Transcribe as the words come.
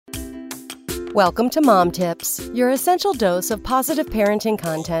Welcome to Mom Tips, your essential dose of positive parenting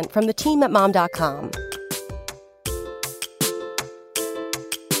content from the team at Mom.com.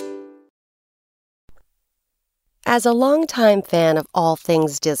 As a longtime fan of all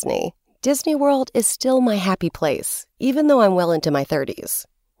things Disney, Disney World is still my happy place, even though I'm well into my 30s.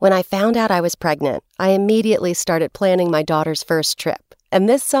 When I found out I was pregnant, I immediately started planning my daughter's first trip. And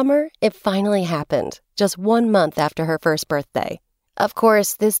this summer, it finally happened, just 1 month after her first birthday. Of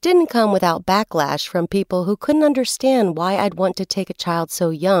course, this didn't come without backlash from people who couldn't understand why I'd want to take a child so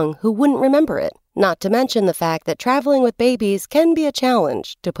young who wouldn't remember it, not to mention the fact that traveling with babies can be a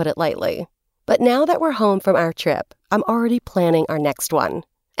challenge, to put it lightly. But now that we're home from our trip, I'm already planning our next one.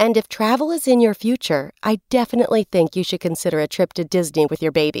 And if travel is in your future, I definitely think you should consider a trip to Disney with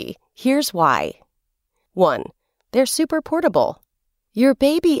your baby. Here's why. 1. They're super portable. Your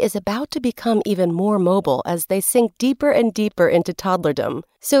baby is about to become even more mobile as they sink deeper and deeper into toddlerdom.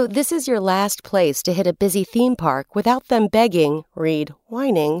 So this is your last place to hit a busy theme park without them begging, read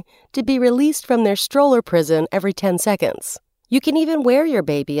whining, to be released from their stroller prison every 10 seconds. You can even wear your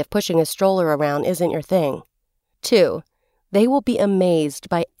baby if pushing a stroller around isn't your thing. 2. They will be amazed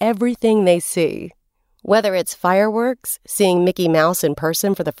by everything they see. Whether it's fireworks, seeing Mickey Mouse in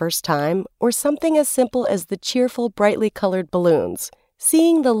person for the first time, or something as simple as the cheerful, brightly colored balloons,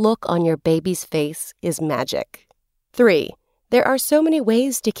 seeing the look on your baby's face is magic. 3. There are so many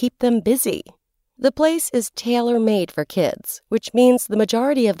ways to keep them busy. The place is tailor-made for kids, which means the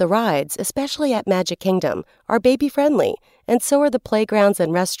majority of the rides, especially at Magic Kingdom, are baby-friendly, and so are the playgrounds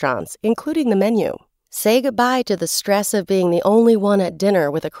and restaurants, including the menu. Say goodbye to the stress of being the only one at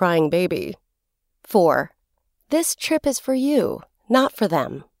dinner with a crying baby. 4. This trip is for you, not for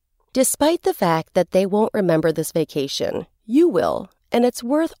them. Despite the fact that they won't remember this vacation, you will. And it's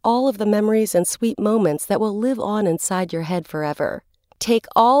worth all of the memories and sweet moments that will live on inside your head forever. Take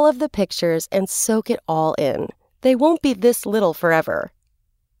all of the pictures and soak it all in. They won't be this little forever.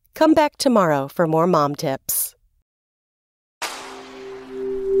 Come back tomorrow for more mom tips.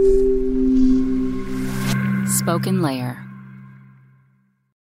 Spoken Layer.